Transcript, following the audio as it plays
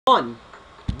On,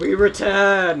 we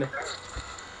return.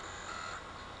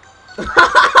 My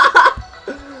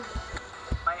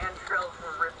entrails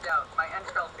were ripped out. My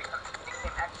entrails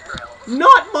became extrails.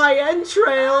 Not my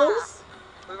entrails!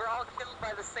 We were all killed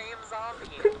by the same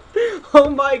zombie. Oh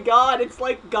my god, it's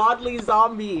like godly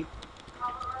zombie.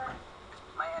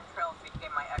 My entrails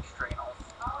became my extrails.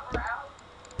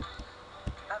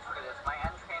 That's what it is. My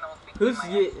entrails became my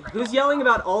extrails. Who's yelling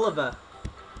about Oliva?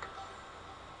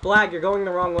 Blag, you're going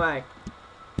the wrong way.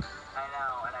 I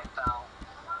know, and I fell.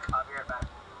 I'll be right back.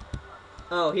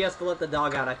 Oh, he has to let the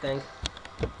dog out, I think.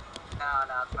 No,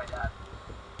 it's my dad.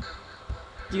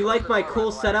 Do you like my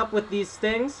cool setup with these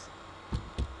things?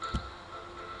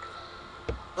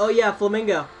 Oh yeah,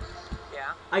 Flamingo.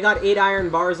 Yeah? I got 8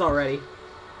 iron bars already.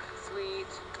 Sweet.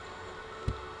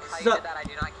 How So you did that, I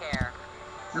do not care.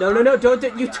 No,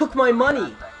 don't you took my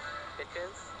money!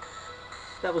 Bitches.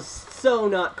 That was so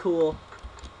not cool.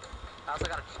 I also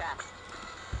got a chest.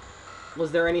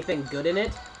 Was there anything good in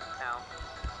it? No.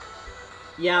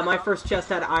 Yeah, my first chest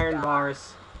had iron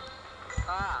bars.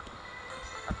 Ah.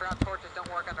 I forgot torches don't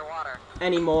work underwater.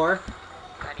 Anymore.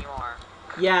 Anymore.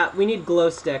 Yeah, we need glow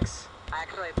sticks.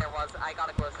 Actually, I got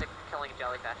a glow stick from killing a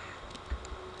jellyfish.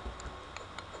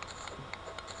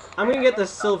 I'm gonna get the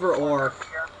silver ore.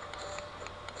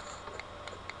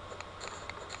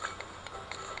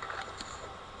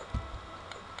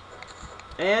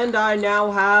 And I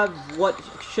now have what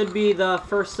should be the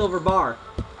first silver bar.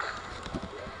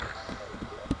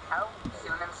 How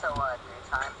soon until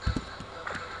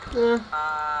daytime?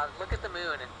 Look at the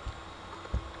moon.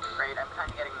 Great, I'm kind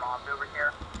of getting mobbed over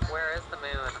here. Where is the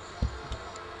moon?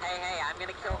 Hey, I'm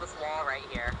gonna kill this wall right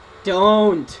here.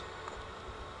 Don't!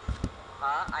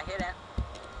 I hit it.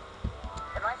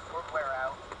 Can my sword wear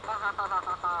out?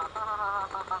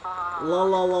 La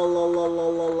la la la la la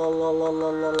la la la la la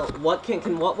la la. What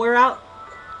can what wear out?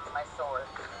 My sword.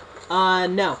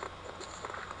 No.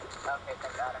 Okay,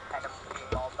 thank God. I'm kind of being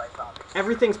mauled by zombies.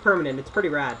 Everything's permanent. It's pretty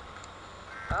rad.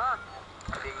 Ah,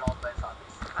 I'm being mauled by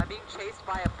zombies. I'm being chased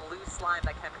by a blue slime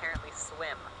that can apparently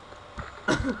swim.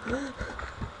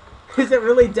 Is it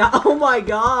really oh my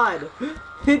god!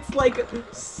 It's like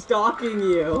stalking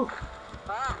you.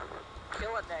 Ah,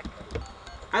 kill it, Nick.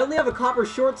 I only have a copper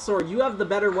short sword. You have the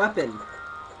better weapon.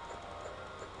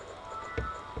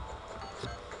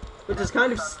 Which is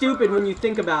kind of stupid when you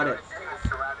think about it.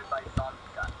 Surrounded by zombie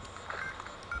guns.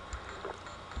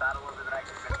 Battle over the night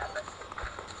has been epic.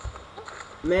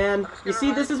 Man, you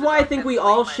see, this is why I think we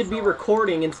all should be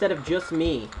recording instead of just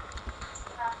me.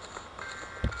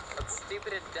 That's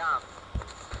stupid and dumb.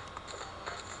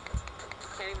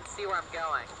 Can't even see where I'm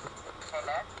going. Hey,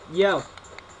 Nick. Yo. I'm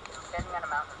standing on a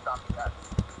mountain of zombie guns.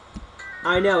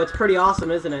 I know, it's pretty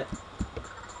awesome, isn't it? You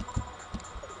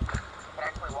can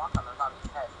actually walk on the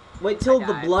zombie's head. Wait till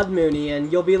the blood moon,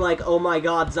 Ian. You'll be like, oh my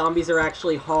god, zombies are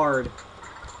actually hard.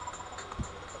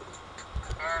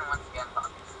 And once again,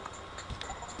 zombies.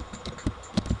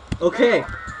 Okay,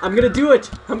 I'm gonna do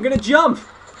it. I'm gonna jump.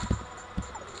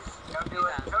 Don't do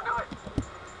it. Don't do it.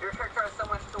 Your church has so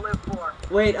much to live for.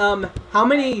 Wait, how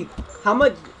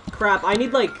much crap? I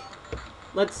need like,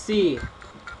 let's see,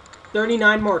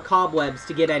 39 more cobwebs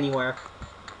to get anywhere.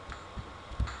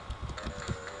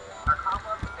 Are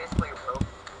cobwebs basically a rope?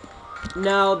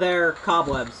 No, they're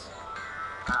cobwebs.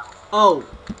 No. Oh,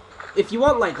 if you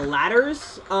want like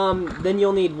ladders, then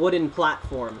you'll need wooden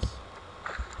platforms.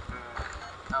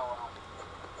 Oh well.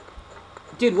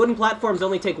 Dude, wooden platforms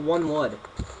only take 1 wood.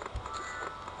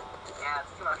 Yeah,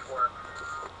 it's too much work.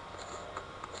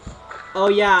 Oh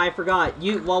yeah, I forgot.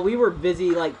 While we were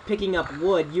busy like picking up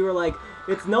wood, you were like,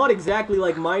 it's not exactly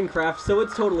like Minecraft, so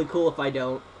it's totally cool if I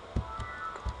don't.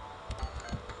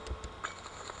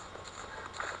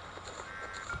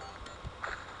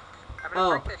 I'm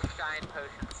gonna drink this shine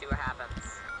potion and see what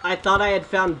happens. I thought I had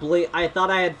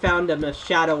found a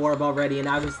shadow orb already, and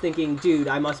I was thinking, dude,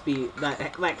 I must be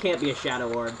that can't be a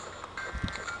shadow orb.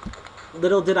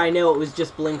 Little did I know it was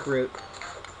just blink root.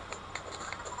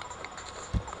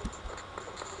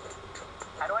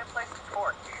 How do I place a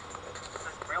torch? This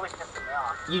is really pissing me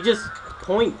off. You just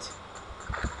point.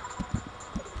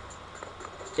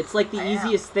 It's like the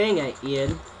easiest thing,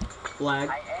 Ian. Flag.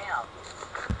 I am.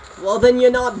 Well, then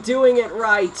you're not doing it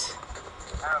right.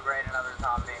 Oh great, another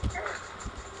zombie.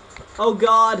 Oh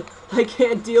god, I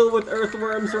can't deal with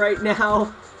earthworms right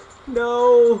now.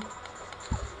 No.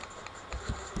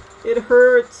 It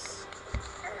hurts.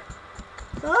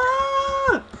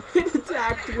 Ah! It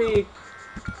attacked me.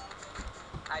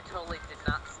 I totally did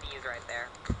not sneeze right there.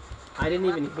 I didn't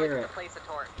even hear it. Place a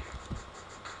torch.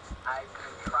 I've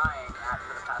been trying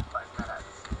for the past 5 minutes.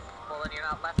 Well, then you're you're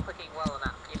not left clicking well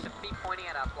enough. You have to be pointing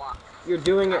at a block. You're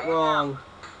doing it wrong.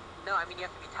 No, I mean you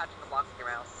have to be touching the blocks with your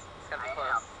mouse. It's gotta be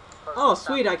close. Close Oh, to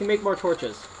stuff. sweet, I can make more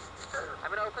torches. I'm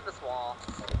gonna open this wall.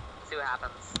 See what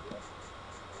happens.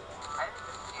 I think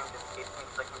this game just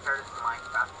seems like compared to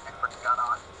Minecraft, I forgot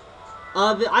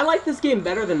on. I like this game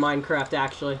better than Minecraft,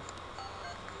 actually.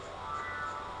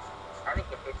 I think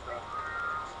it hates me.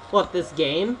 What, this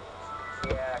game?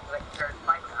 Yeah, because I compared it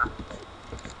to Minecraft.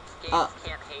 Games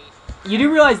can't hate. You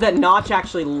do realize that Notch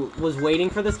actually was waiting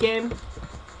for this game?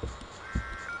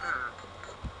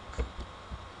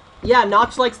 Yeah,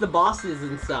 Notch likes the bosses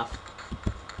and stuff.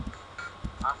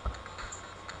 Awesome.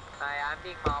 I'm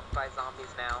being mobbed by zombies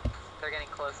now. They're getting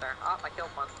closer. Oh, I killed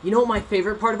one. You know what my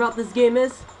favorite part about this game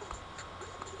is?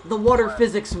 The water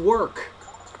physics work.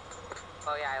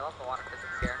 Oh yeah, I love the water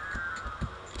physics here.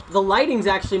 The lighting's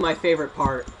actually my favorite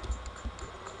part.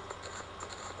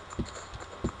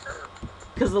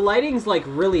 Because the lighting's, like,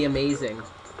 really amazing.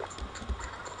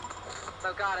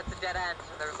 Oh god, it's a dead end.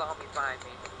 There's zombies behind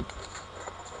me.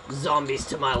 Zombies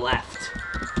to my left.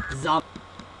 I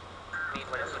mean,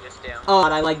 what did you just do? Oh,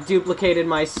 I, like, duplicated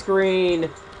my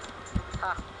screen.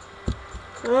 Huh.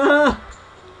 Ah.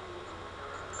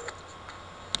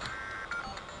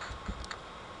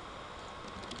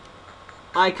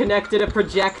 I connected a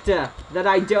projector that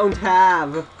I don't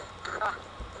have. Huh.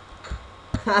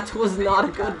 That was not a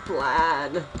good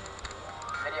plan.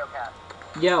 Video cat.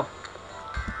 Yo,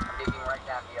 I'm digging right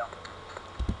down to you.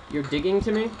 you're digging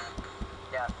to me?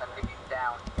 Yes, I'm digging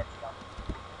down to get to you.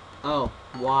 Oh,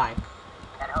 why?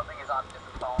 And hoping his object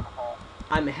doesn't fall in the hole.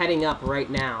 I'm heading up right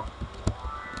now.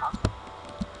 Awesome.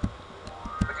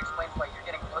 Which explains why you're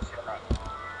getting closer to me,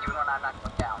 even when I'm not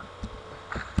going down.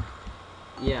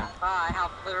 Yeah. Ah, I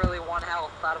have literally 1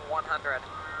 health out of 100.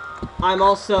 I'm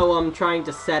also, trying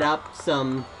to set up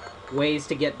some ways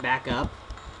to get back up.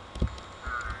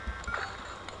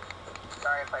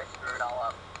 Sorry if I screw it all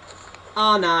up.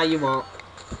 Oh, nah, you won't.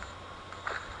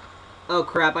 Oh,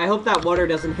 crap. I hope that water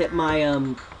doesn't hit my,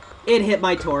 It hit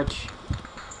my torch.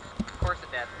 Of course it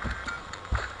did.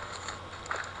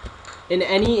 In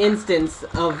any instance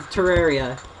of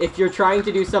Terraria, if you're trying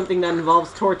to do something that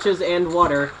involves torches and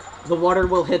water, the water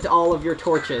will hit all of your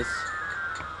torches.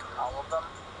 All of them?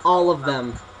 All of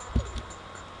them.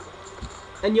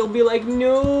 And you'll be like,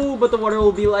 no, but the water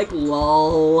will be like,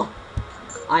 lol.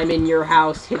 I'm in your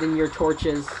house, hitting your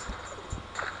torches.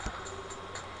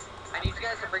 I need you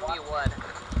guys to bring me wood.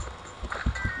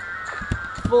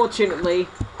 Fortunately,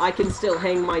 I can still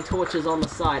hang my torches on the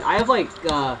side. I have like,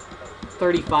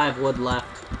 35 wood left.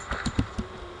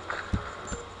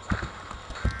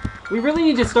 We really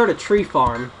need to start a tree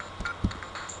farm.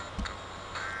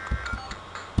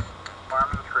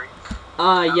 Farming trees.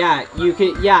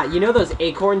 Yeah, you know those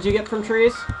acorns you get from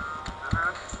trees?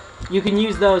 You can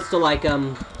use those to, like,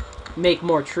 make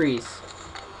more trees.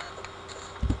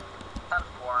 Sounds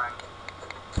boring.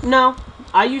 No,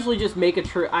 I usually just make a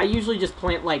tree. I usually just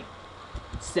plant, like,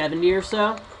 70 or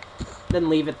so, then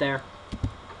leave it there.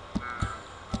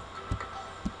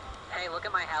 Hey, look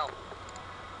at my health.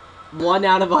 1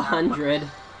 out of 100.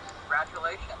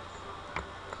 Congratulations.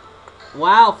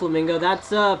 Wow, Flamingo,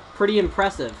 that's, pretty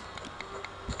impressive.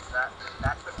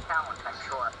 That took talent, I'm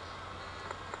sure.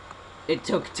 It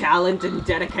took talent and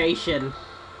dedication.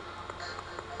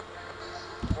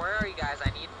 Where are you guys? I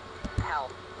need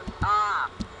help. Ah!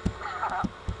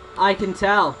 I can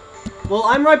tell. Well,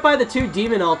 I'm right by the 2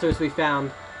 demon altars we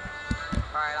found.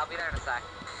 Alright, I'll be there in a sec.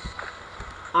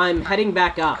 I'm heading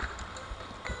back up.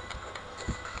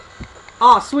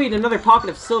 Aw, sweet, another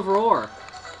pocket of silver ore.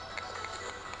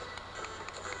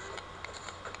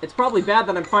 It's probably bad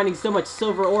that I'm finding so much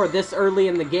silver ore this early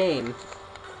in the game.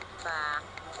 Ah,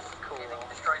 cool. Do you think it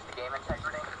destroys the game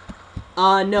integrity?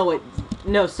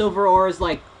 No, silver ore is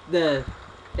like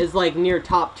near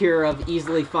top tier of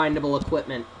easily findable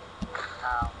equipment.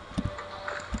 Oh.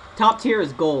 Top tier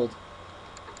is gold.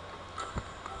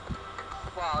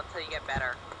 Well, until you get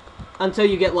better. Until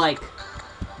you get, like,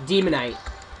 demonite.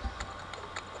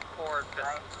 Or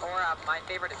just, my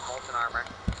favorite is molten armor.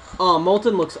 Oh,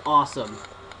 molten looks awesome.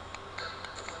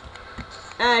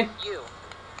 Hey, You,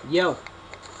 yo.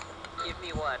 give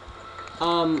me wood.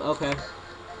 Okay.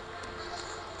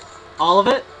 All of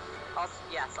it?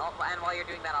 And while you're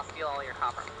doing that, I'll steal all your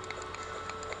copper.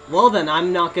 Well then,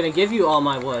 I'm not gonna give you all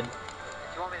my wood.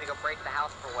 If you want me to go break the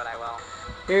house for wood, I will.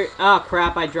 Here, oh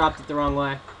crap, I dropped it the wrong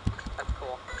way. That's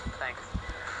cool. Thanks.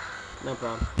 No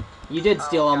problem. You did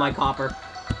steal all my copper.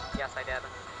 Yes, I did.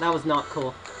 That was not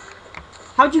cool.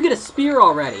 How'd you get a spear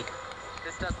already?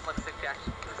 This doesn't look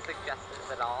suggestive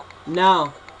at all.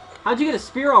 No. How'd you get a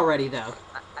spear already, though?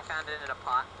 I found it in a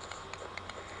pot.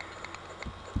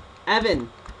 Evan.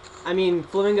 I mean,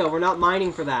 Flamingo, we're not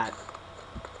mining for that.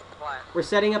 What? We're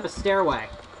setting up a stairway.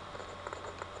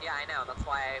 Yeah, I know. That's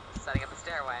why I'm setting up a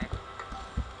stairway.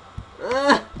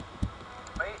 Ugh.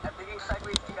 Wait, I'm digging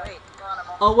sideways. You guys, come on, I'm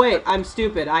almost Oh, wait, I'm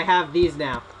stupid. I have these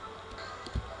now.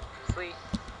 Sweet.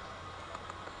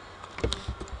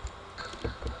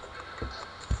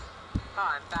 Oh,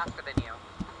 I'm faster than you.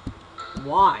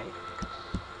 Why?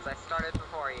 Because I started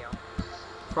before you.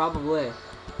 Probably.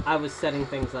 I was setting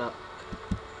things up.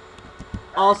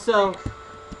 Also,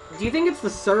 do you think it's the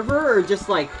server or just,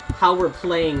 like, how we're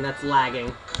playing that's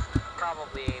lagging?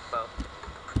 Probably both.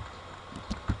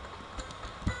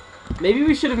 Maybe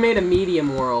we should have made a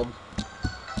medium world.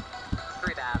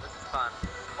 Screw that. This is fun.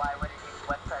 Why?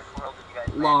 What size world did you guys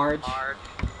make? Large. Large.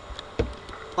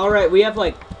 Alright, we have,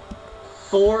 like,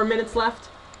 4 minutes left.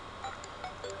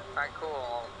 Alright,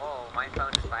 cool. Oh, my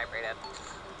phone just vibrated.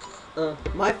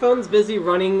 My phone's busy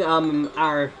running,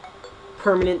 our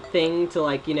permanent thing to,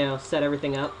 like, you know, set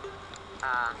everything up.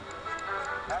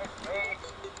 Guys, wait.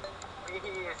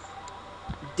 Please.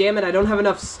 Damn it, I don't have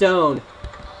enough stone.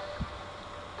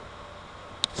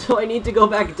 So I need to go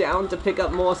back down to pick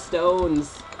up more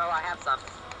stones. Oh, I have some.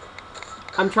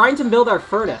 I'm trying to build our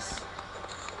furnace.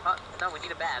 Oh, no, we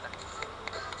need a bed.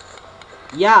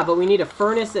 Yeah, but we need a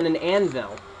furnace and an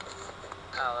anvil.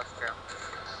 Oh, that's true.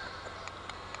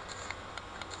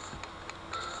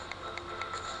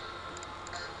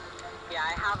 Yeah,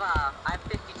 I have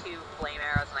 52 flame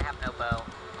arrows and I have no bow.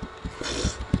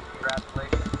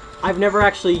 Congratulations. I've never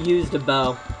actually used a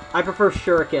bow. I prefer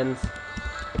shurikens.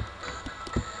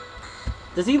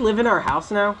 Does he live in our house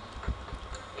now?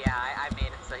 Yeah, I made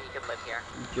it so he could live here.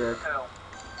 Jerk.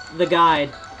 Who? The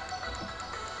guide.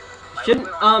 Shouldn't,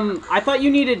 I thought you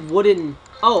needed wooden...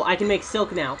 Oh, I can make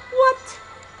silk now. What?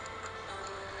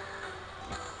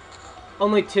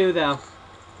 Only 2, though.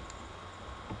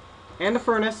 And a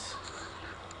furnace.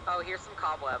 Oh, here's some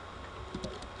cobweb.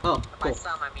 Oh, By cool.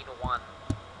 some, I mean 1.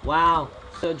 Wow,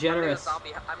 so generous.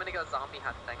 I'm gonna go zombie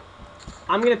hunting.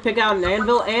 I'm gonna pick out an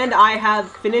anvil, and I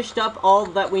have finished up all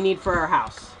that we need for our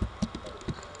house.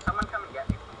 Someone come and get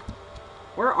me.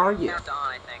 Where are you? Now dawn,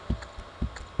 I think.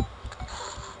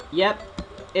 Yep,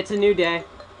 it's a new day.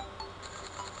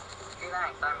 Be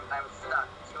nice. I'm stuck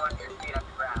 200 feet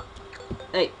underground.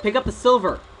 Hey, pick up the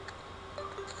silver.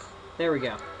 There we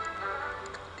go.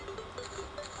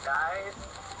 Guys,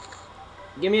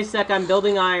 Give me a sec, I'm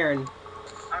building iron.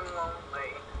 I'm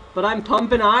lonely. But I'm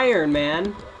pumping iron,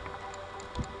 man.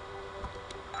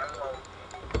 I'm lonely.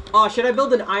 Oh, should I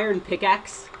build an iron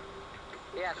pickaxe?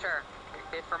 Yeah, sure.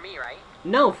 It's for me, right?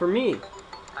 No, for me.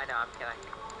 I know, I'm kidding.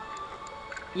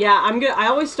 Yeah, I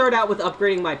always start out with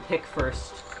upgrading my pick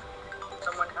first.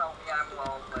 Someone help me. I'm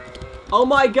lonely. Oh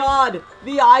my god!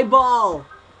 The eyeball!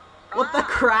 What the Ah!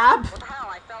 crap? What the hell?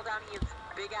 I fell down Ian's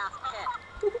big-ass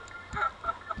pit.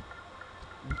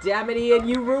 Damn it, Ian,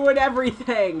 you ruined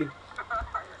everything!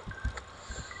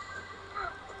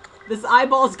 This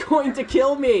eyeball's going to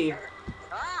kill me!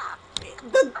 Ah!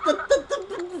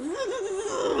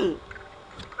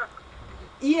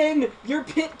 Ian, your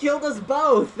pit killed us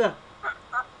both!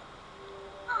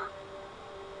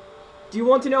 Do you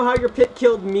want to know how your pit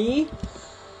killed me? You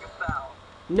fell.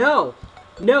 No.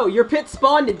 No, your pit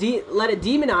spawned let a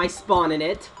demon eye spawn in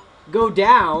it, go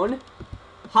down,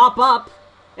 hop up,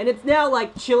 and it's now,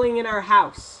 like, chilling in our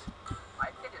house. My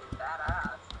pit is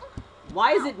badass.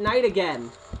 Why is it night again?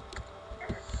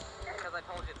 Because I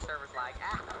told you the server's lag.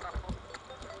 Ow!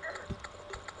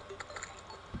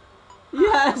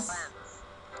 Yes! Lens.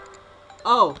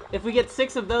 Oh, if we get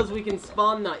 6 of those, we can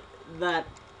spawn that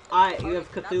Eye of That's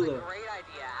a Cthulhu. great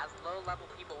idea. As low-level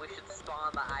people, we should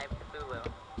spawn the Eye of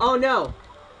Cthulhu. Oh, no.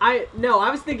 I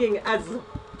was thinking as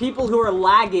people who are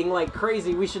lagging like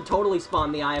crazy, we should totally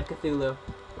spawn the Eye of Cthulhu.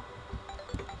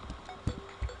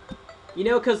 You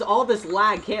know, because all this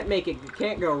lag can't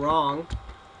go wrong.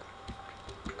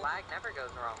 Lag never goes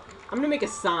wrong. I'm gonna make a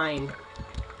sign.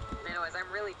 Anyways, I'm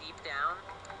really deep down,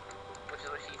 which is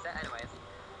what she said. Anyways,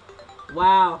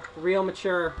 Wow, real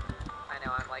mature. I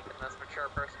know I'm like the most mature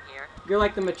person here. You're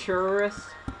like the maturest.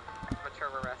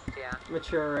 Maturest, yeah.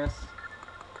 Maturest.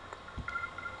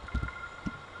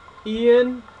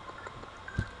 Ian,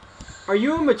 are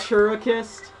you a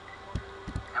maturist?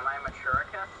 Am I a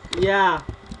maturicist? Yeah.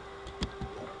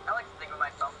 I like to think of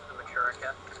myself as a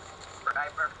maturicist.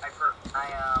 I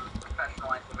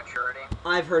professionalize the maturity.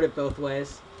 I've heard it both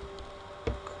ways.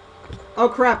 Oh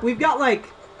crap, we've got like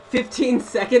 15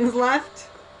 seconds left.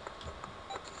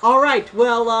 Alright,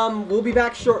 well, we'll be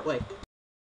back shortly.